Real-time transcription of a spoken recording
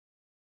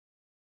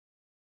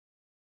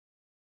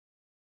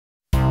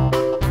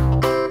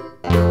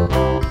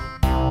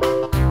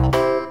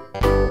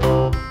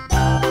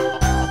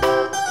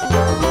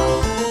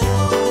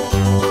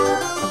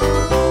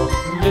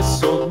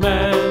This old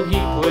man, he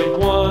played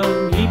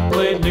one. He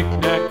played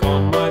knick-knack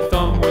on my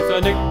thumb with a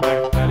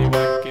knick-knack,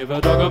 paddywhack, give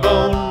a dog a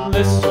bone.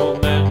 This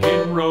old man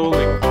came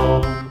rolling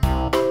home.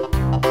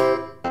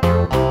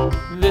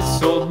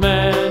 This old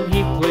man,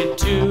 he played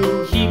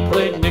two. He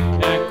played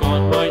knick-knack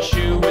on my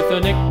shoe with a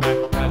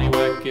knick-knack,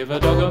 paddywhack, give a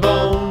dog a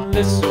bone.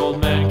 This old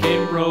man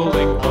came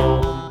rolling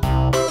home.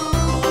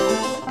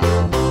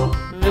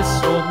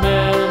 This old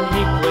man,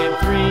 he played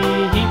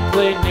three. He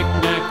played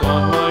knick-knack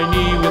on my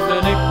knee with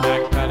a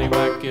knick-knack,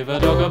 paddywhack, give a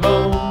dog a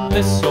bone.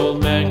 This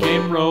old man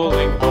came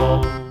rolling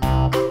home.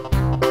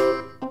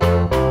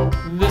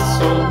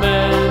 This old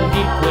man,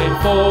 he played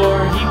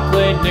four. He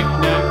played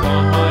knick-knack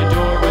on my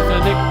door with a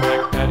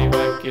knick-knack,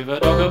 paddywhack, give a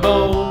dog a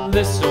bone.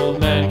 This old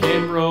man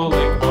came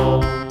rolling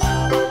home.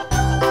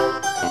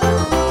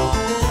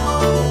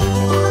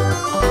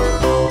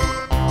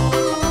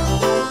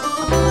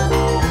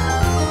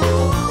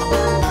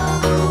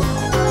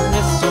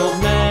 This old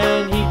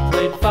man, he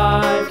played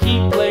five.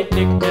 He played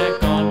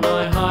knick-knack on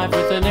my hive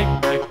with a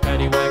knick-knack,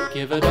 paddywhack,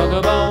 give a dog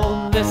a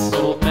bone. This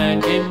old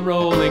man came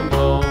rolling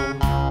home.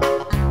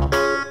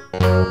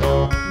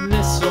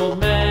 This old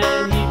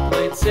man, he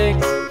played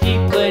six. He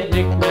played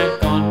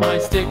knick-knack on my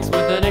sticks with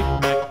a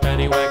knick-knack,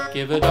 paddywhack,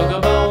 give a dog a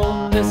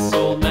bone. This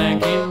old man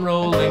came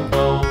rolling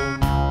home.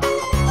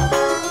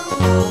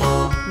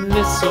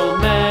 This old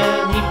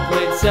man, he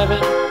played seven.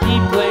 He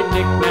played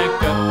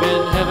knick-knack up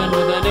in heaven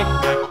with a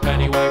knick-knack,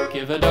 paddywhack,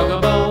 give a dog a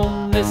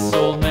bone. This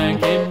old man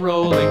came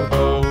rolling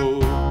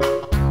home.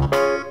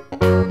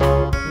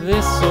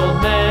 This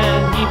old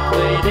man, he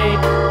played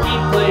eight. He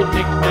played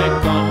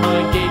knick-knack on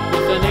my gate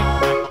with a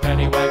knick-knack,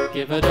 paddywhack,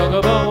 give a dog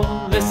a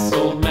bone. This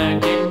old man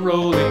came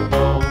rolling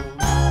home.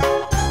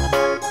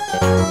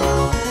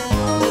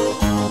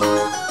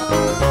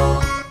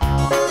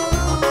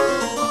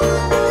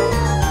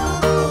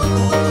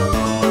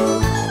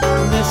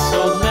 This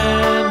old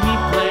man, he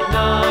played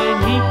nine.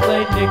 He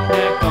played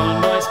knick-knack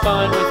on my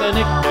spine with a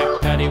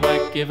knick-knack,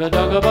 paddywhack, give a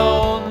dog a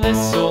bone.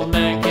 This old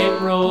man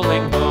came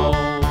rolling home.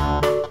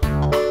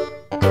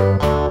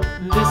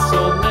 This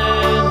old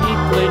man, he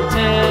played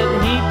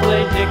ten. He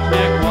played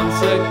knick-knack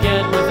once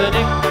again with a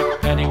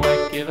knick-knack,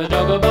 paddywhack, give a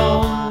dog a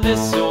bone.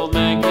 This